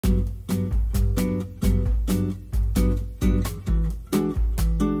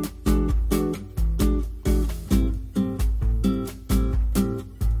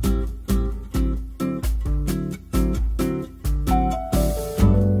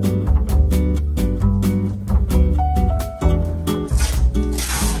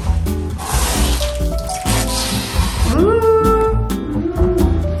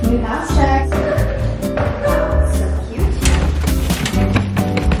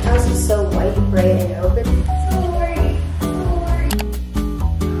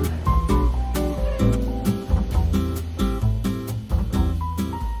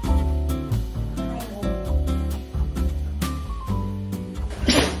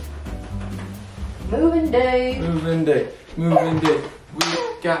Moving day. Moving day. Moving day. We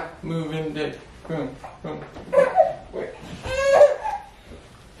got moving day. Boom, boom. Wait.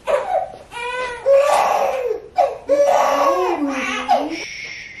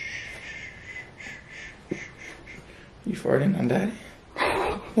 You farting on Daddy?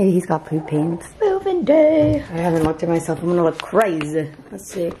 Maybe he's got poop pains. Moving day. I haven't looked at myself. I'm gonna look crazy. Let's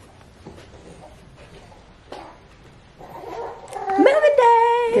see. Moving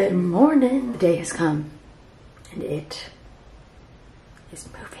day. Good morning. The day has come, and it is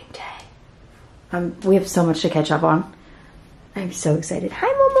moving day. We have so much to catch up on. I'm so excited. Hi,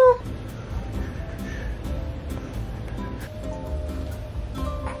 Momo.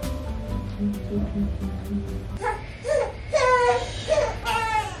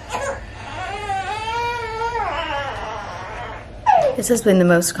 This has been the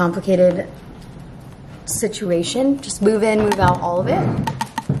most complicated situation. Just move in, move out, all of it.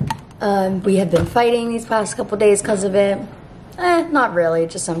 We have been fighting these past couple days because of it. Not really,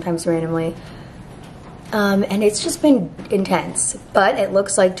 just sometimes randomly. And it's just been intense. But it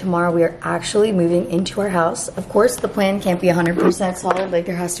looks like tomorrow we are actually moving into our house. Of course, the plan can't be 100% solid. Like,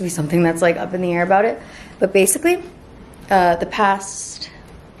 there has to be something that's like up in the air about it. But basically, last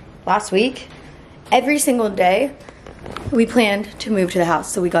week, every single day, we planned to move to the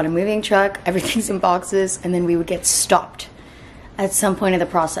house. So we got a moving truck, everything's in boxes, and then we would get stopped at some point in the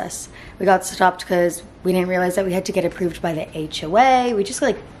process. We got stopped because we didn't realize that we had to get approved by the HOA. We just got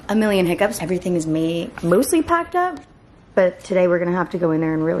like a million hiccups. Everything is mostly packed up, but today we're gonna have to go in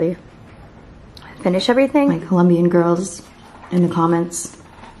there and really finish everything. My Colombian girls in the comments,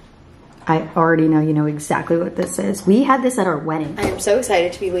 I already know you know exactly what this is. We had this at our wedding. I am so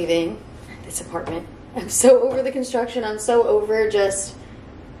excited to be leaving this apartment. I'm so over the construction. I'm so over just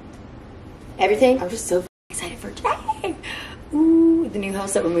everything. I'm just so excited for today. Ooh, the new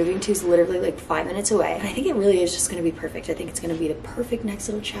house that we're moving to is literally like 5 minutes away. And I think it really is just gonna be perfect. I think it's gonna be the perfect next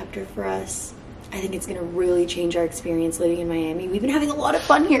little chapter for us. I think it's gonna really change our experience living in Miami. We've been having a lot of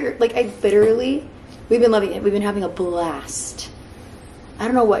fun here. Like, we've been loving it. We've been having a blast. I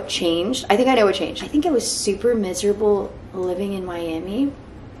don't know what changed. I think I know what changed. I think I was super miserable living in Miami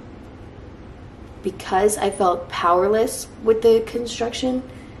because I felt powerless with the construction.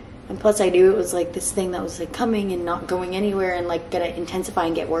 And plus I knew it was like this thing that was like coming and not going anywhere and like gonna intensify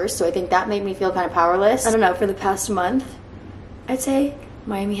and get worse. So I think that made me feel kind of powerless. I don't know, for the past month, I'd say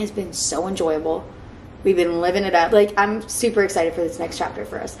Miami has been so enjoyable. We've been living it up. Like, I'm super excited for this next chapter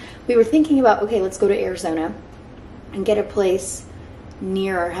for us. We were thinking about, okay, let's go to Arizona and get a place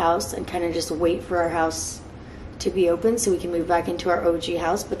near our house and kind of just wait for our house to be open so we can move back into our OG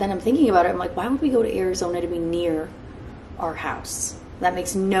house. But then I'm thinking about it, I'm like, why would we go to Arizona to be near our house? That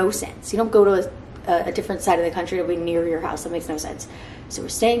makes no sense. You don't go to a different side of the country to be near your house. That makes no sense. So we're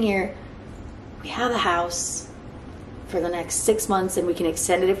staying here. We have a house for the next 6 months, and we can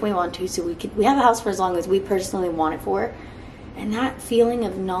extend it if we want to. So we have a house for as long as we personally want it for. And that feeling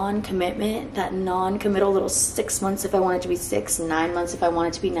of non-commitment, that non-committal little 6 months if I want it to be 6, 9 months if I want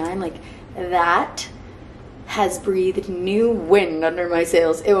it to be 9, like that has breathed new wind under my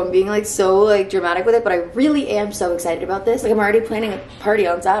sails. Ew, I'm being like so like dramatic with it, but I really am so excited about this. Like, I'm already planning a party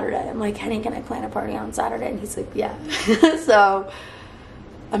on Saturday. I'm like, Henny, can I plan a party on Saturday? And he's like, yeah. So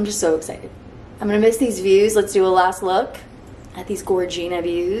I'm just so excited. I'm gonna miss these views. Let's do a last look at these Gorgina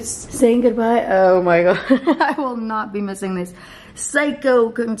views. Saying goodbye. Oh my God. I will not be missing this psycho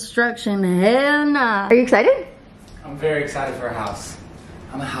construction. Hell nah. Are you excited? I'm very excited for a house.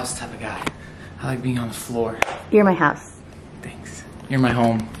 I'm a house type of guy. I like being on the floor. You're my house. Thanks. You're my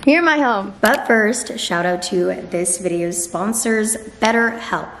home. You're my home. But first, shout out to this video's sponsors,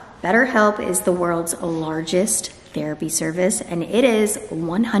 BetterHelp. BetterHelp is the world's largest therapy service, and it is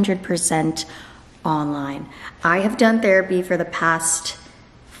 100% online. I have done therapy for the past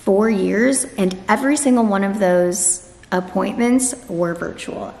 4 years, and every single one of those appointments were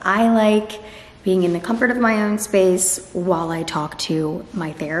virtual. I like being in the comfort of my own space while I talk to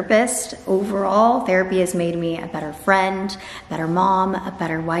my therapist. Overall, therapy has made me a better friend, better mom, a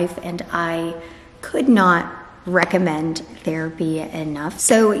better wife, and I could not recommend therapy enough.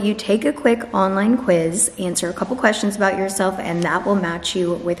 So you take a quick online quiz, answer a couple questions about yourself, and that will match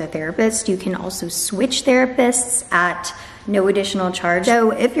you with a therapist. You can also switch therapists at no additional charge.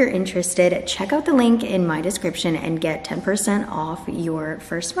 So if you're interested, check out the link in my description and get 10% off your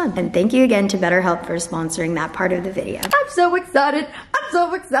first month. And thank you again to BetterHelp for sponsoring that part of the video. I'm so excited. I'm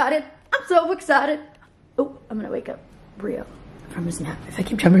so excited. I'm so excited. Oh, I'm gonna wake up Rio from his nap if I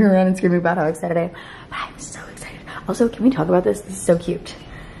keep jumping around and screaming about how excited I am. But I'm so excited. Also, can we talk about this? This is so cute.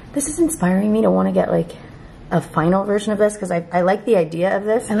 This is inspiring me to want to get like a final version of this because I like the idea of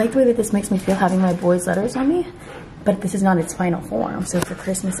this. I like the way that this makes me feel having my boys' letters on me. But this is not its final form. So for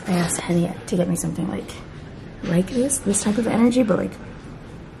Christmas, I asked Henny to get me something like this type of energy, but like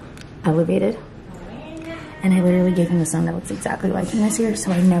elevated. And I literally gave him the son that looks exactly like him this year,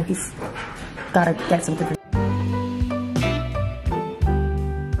 so I know he's gotta get something for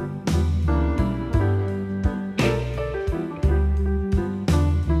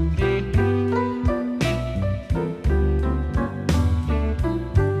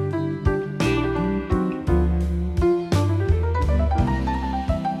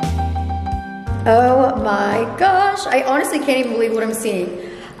Oh my gosh, I honestly can't even believe what I'm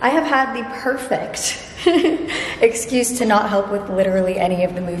seeing. I have had the perfect excuse to not help with literally any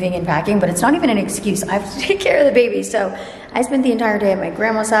of the moving and packing, but it's not even an excuse. I have to take care of the baby. So I spent the entire day at my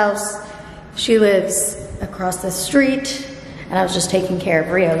grandma's house. She lives across the street, and I was just taking care of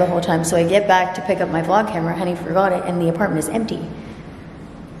Rio the whole time. So I get back to pick up my vlog camera, Henny forgot it, and the apartment is empty.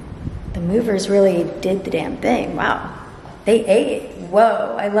 The movers really did the damn thing, wow. They ate.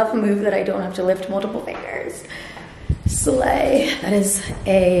 Whoa, I love a move that I don't have to lift multiple fingers. Slay. That is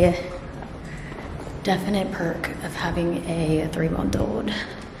a definite perk of having a 3-month-old.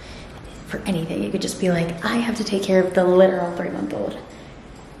 For anything, you could just be like, I have to take care of the literal 3-month-old.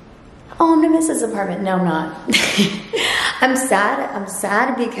 Oh, I'm gonna miss this apartment. No, I'm not. I'm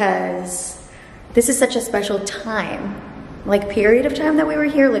sad because this is such a special time. Like period of time that we were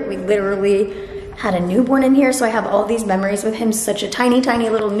here, like we literally had a newborn in here, so I have all these memories with him, such a tiny, tiny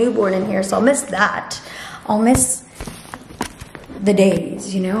little newborn in here, so I'll miss that. I'll miss the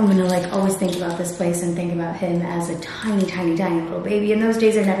days, you know? I'm gonna like always think about this place and think about him as a tiny, tiny, tiny little baby, and those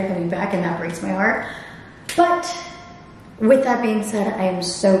days are never coming back, and that breaks my heart. But with that being said, I am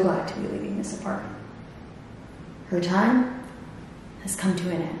so glad to be leaving this apartment. Her time has come to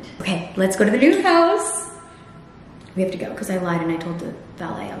an end. Okay, let's go to the new house. We have to go because I lied and I told the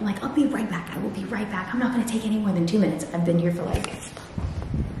valet, I'm like, I'll be right back. I will be right back. I'm not gonna take any more than 2 minutes. I've been here for like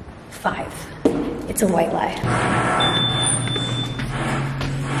 5. It's a white lie.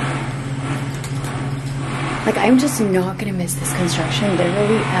 Like, I'm just not gonna miss this construction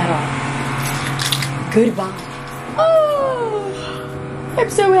literally at all. Goodbye. Oh, I'm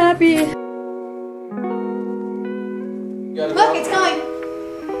so happy. Look, it's going.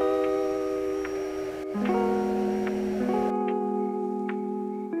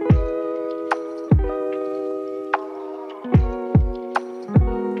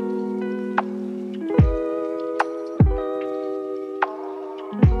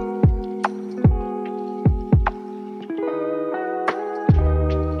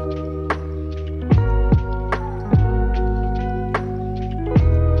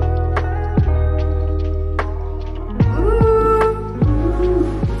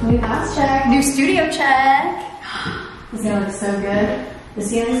 New studio check. This is gonna look so good. The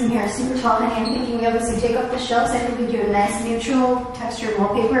ceilings in here are super tall, and I'm thinking we obviously take off the shelves and we can do a nice neutral textured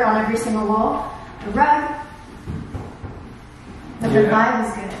wallpaper on every single wall. A rug. But the vibe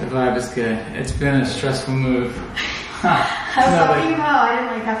is good. The vibe is good. It's been a stressful move. I was talking about I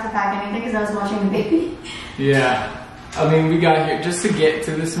didn't like have to pack anything because I was watching the baby. Yeah. I mean, we got here just to get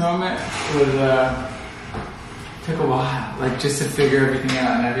to this moment was took a while, like just to figure everything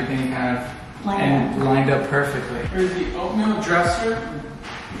out, and everything kind of lined up perfectly. Here's the oatmeal dresser,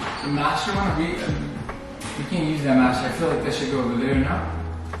 the master one. We can't use that master. I feel like that should go over there, no?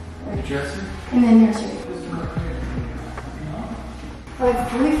 The dresser. And then nursery. Oh, I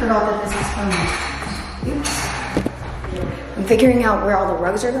completely forgot that this was from. Oops. I'm figuring out where all the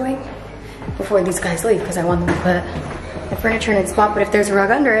rugs are going before these guys leave because I want them to put the furniture in its spot. But if there's a rug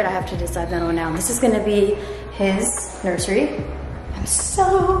under it, I have to decide that one now. This is going to be his nursery. I'm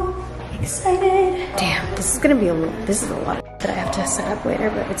so excited. Damn, this is gonna be this is a lot that I have to set up later,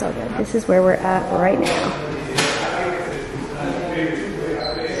 but it's all good. This is where we're at right now.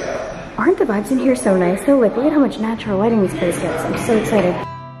 Aren't the vibes in here so nice though? Like, look at how much natural lighting this place gets. I'm so excited.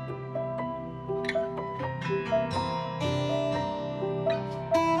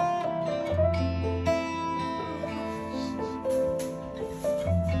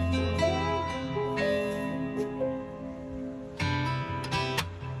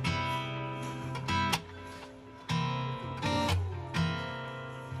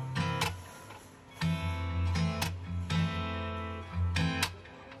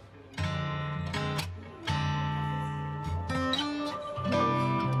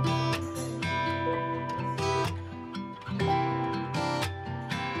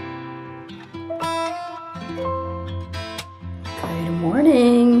 Good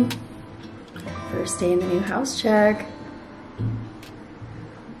morning. First day in the new house check.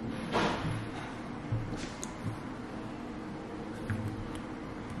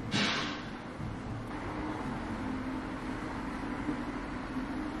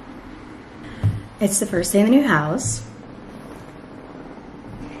 It's the first day in the new house.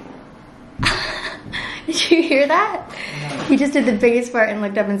 Did you hear that? Yeah. He just did the biggest fart and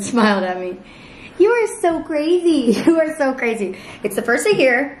looked up and smiled at me. You are so crazy. You are so crazy. It's the first day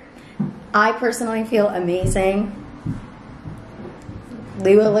here. I personally feel amazing.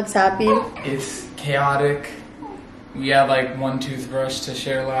 Lua looks happy. It's chaotic. We had like one toothbrush to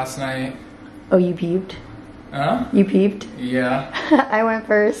share last night. Oh, you peeped? Huh? You peeped? Yeah. I went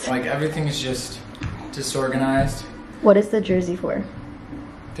first. Like everything is just disorganized. What is the jersey for?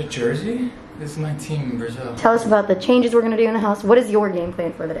 The jersey? This is my team in Brazil. Tell us about the changes we're gonna do in the house. What is your game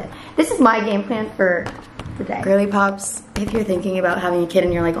plan for the day? This is my game plan for the day. Girly Pops, if you're thinking about having a kid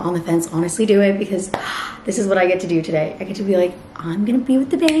and you're like on the fence, honestly do it, because this is what I get to do today. I get to be like, I'm gonna be with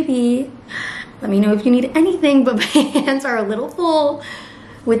the baby. Let me know if you need anything, but my hands are a little full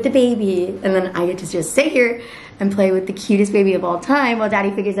with the baby. And then I get to just sit here and play with the cutest baby of all time while Daddy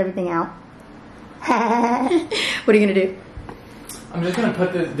figures everything out. What are you gonna do? I'm just gonna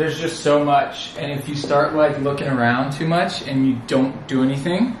put there's just so much, and if you start like looking around too much and you don't do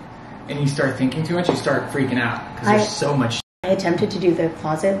anything, and you start thinking too much, you start freaking out, because there's so much. I attempted to do the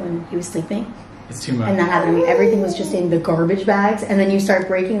closet when he was sleeping. It's too much. And that happened to me. Everything was just in the garbage bags, and then you start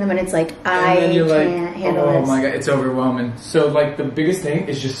breaking them, and it's like, I can't handle this. Oh my God, it's overwhelming. So like the biggest thing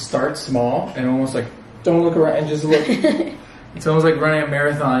is just start small and almost like don't look around and just look. It's almost like running a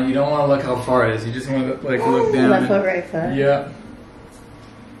marathon. You don't want to look how far it is. You just want to like look down. Left foot, right foot. Yeah.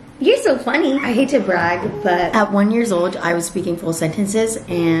 You're so funny. I hate to brag, but at 1 year old, I was speaking full sentences,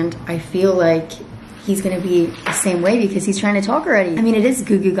 and I feel like he's gonna be the same way because he's trying to talk already. I mean, it is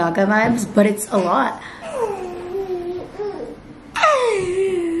goo goo gaga vibes, but it's a lot.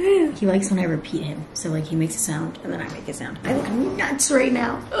 He likes when I repeat him. So like he makes a sound and then I make a sound. I look nuts right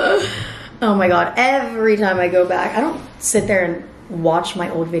now. Oh my God, every time I go back, I don't sit there and watch my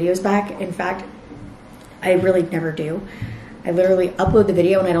old videos back. In fact, I really never do. I literally upload the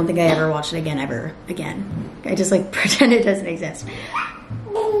video and I don't think I ever watch it again, ever again. I just like pretend it doesn't exist.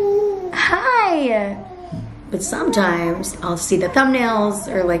 Hi! But sometimes I'll see the thumbnails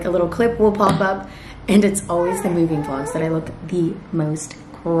or like a little clip will pop up, and it's always the moving vlogs that I look the most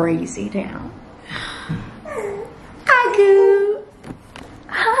crazy down. Hi, Goo!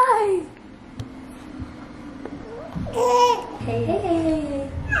 Hi! Hey, hey, hey, hey.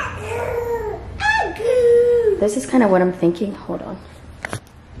 Hi, Goo! This is kind of what I'm thinking. Hold on.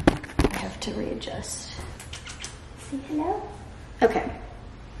 I have to readjust. Say hello? Okay.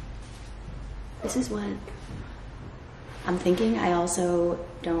 This is what I'm thinking. I also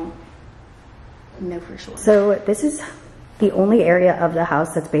don't know for sure. So this is the only area of the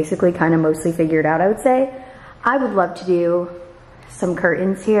house that's basically kind of mostly figured out, I would say. I would love to do some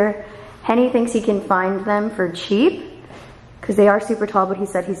curtains here. Henny thinks he can find them for cheap because they are super tall, but he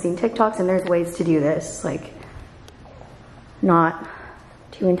said he's seen TikToks and there's ways to do this, like not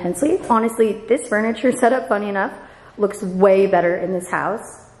too intensely. Honestly, this furniture setup, funny enough, looks way better in this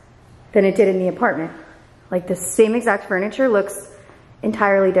house than it did in the apartment. Like the same exact furniture looks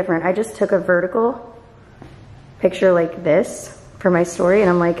entirely different. I just took a vertical picture like this for my story and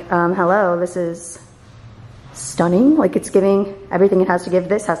I'm like, hello, this is stunning. Like it's giving everything it has to give.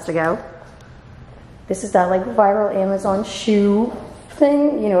 This has to go. This is that like viral Amazon shoe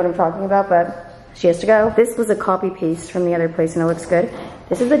thing. You know what I'm talking about, but she has to go. This was a copy paste from the other place and it looks good.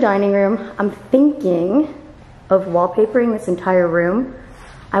 This is the dining room. I'm thinking of wallpapering this entire room.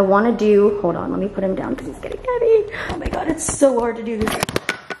 I want to do, hold on, let me put him down because he's getting heavy. Oh my God, it's so hard to do this.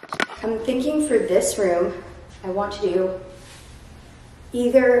 I'm thinking for this room, I want to do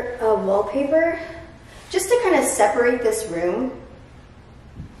either a wallpaper, just to kind of separate this room,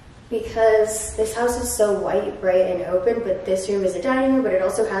 because this house is so white, bright, and open, but this room is a dining room, but it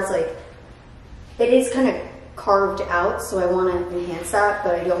also has like, it is kind of carved out, so I want to enhance that,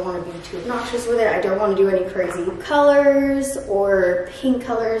 but I don't want to be too obnoxious with it. I don't want to do any crazy colors or pink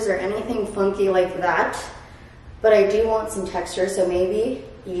colors or anything funky like that, but I do want some texture, so maybe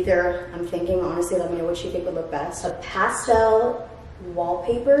either, I'm thinking, honestly, let me know what you think would look best. A pastel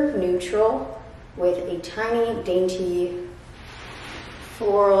wallpaper, neutral, with a tiny, dainty,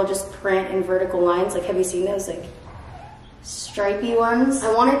 floral, just print and vertical lines. Like, have you seen those, like, stripy ones?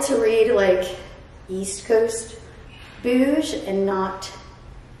 I want it to read, like, East Coast bouge and not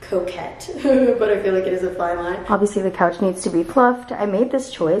coquette, but I feel like it is a fine line. Obviously the couch needs to be fluffed. I made this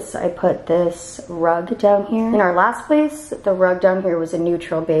choice. I put this rug down here. In our last place, the rug down here was a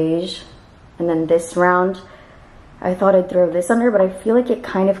neutral beige. And then this round, I thought I'd throw this under, but I feel like it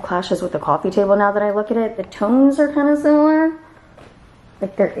kind of clashes with the coffee table now that I look at it. The tones are kind of similar.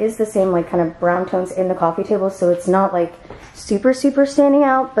 Like there is the same like kind of brown tones in the coffee table, so it's not like super standing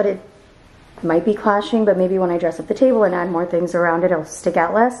out, but it might be clashing. But maybe when I dress up the table and add more things around it, it'll stick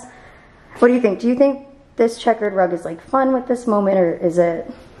out less. What do you think? Do you think this checkered rug is like fun with this moment, or is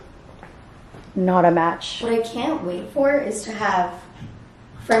it not a match? What I can't wait for is to have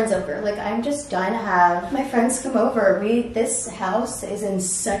friends over. Like I'm just dying to have my friends come over. This house is in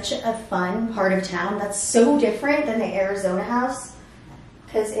such a fun part of town that's so different than the Arizona house.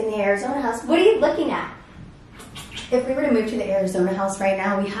 Because in the Arizona house, what are you looking at? If we were to move to the Arizona house right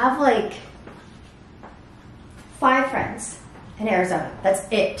now, we have like 5 friends in Arizona. That's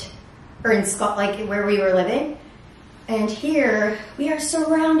it. Or in Scotland, like where we were living. And here, we are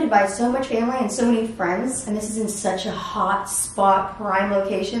surrounded by so much family and so many friends. And this is in such a hot spot, prime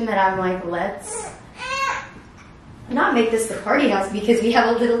location that I'm like, let's not make this the party house because we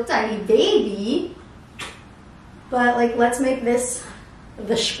have a little tiny baby. But like, let's make this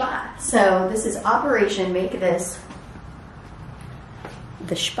the spot. So this is Operation Make This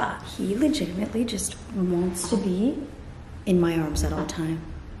the Spot. He legitimately just wants to be in my arms at all time.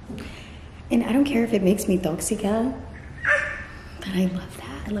 And I don't care if it makes me toxica, but I love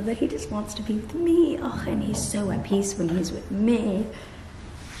that. I love that he just wants to be with me. Oh, and he's so at peace when he's with me.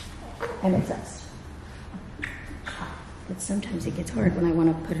 I'm obsessed. But sometimes it gets hard when I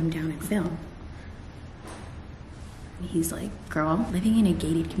want to put him down and film. He's like, girl, living in a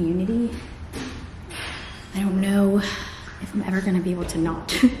gated community, I don't know if I'm ever gonna be able to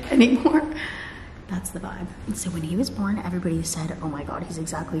not anymore. That's the vibe. And so when he was born, everybody said, oh my God, he's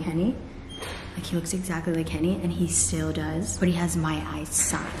exactly Henny. Like he looks exactly like Henny, and he still does, but he has my eye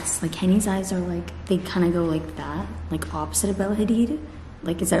size. Like Henny's eyes are like, they kind of go like that, like opposite of Bella Hadid.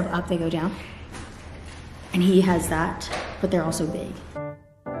 Like instead of up, they go down. And he has that, but they're also big.